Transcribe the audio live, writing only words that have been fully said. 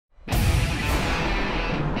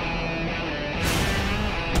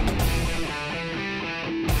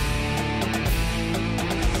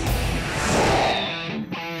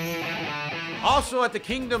Also at the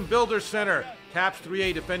Kingdom Builder Center, Caps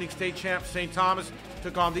 3A defending state champ St. Thomas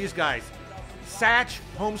took on these guys. Satch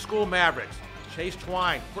Homeschool Mavericks. Chase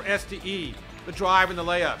Twine for STE. The drive and the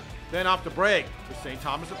layup. Then off the break for St.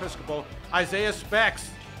 Thomas Episcopal, Isaiah Specs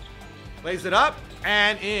lays it up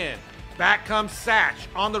and in. Back comes Satch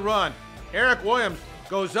on the run. Eric Williams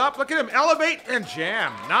goes up. Look at him elevate and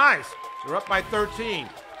jam. Nice. They're up by 13.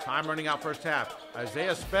 Time running out first half.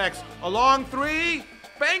 Isaiah Specs, a long three,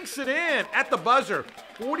 banks it in at the buzzer.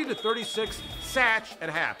 40-36, Satch at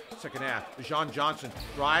half. Second half, Deshaun Johnson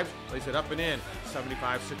drives, lays it up and in.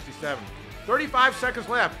 75-67. 35 seconds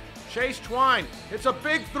left. Chase Twine hits a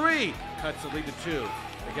big three, cuts the lead to 2.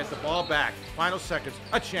 They get the ball back. Final seconds,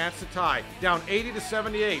 a chance to tie. Down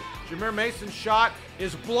 80-78. Jameer Mason's shot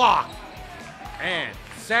is blocked. And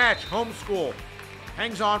Satch Homeschool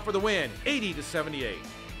hangs on for the win, 80-78.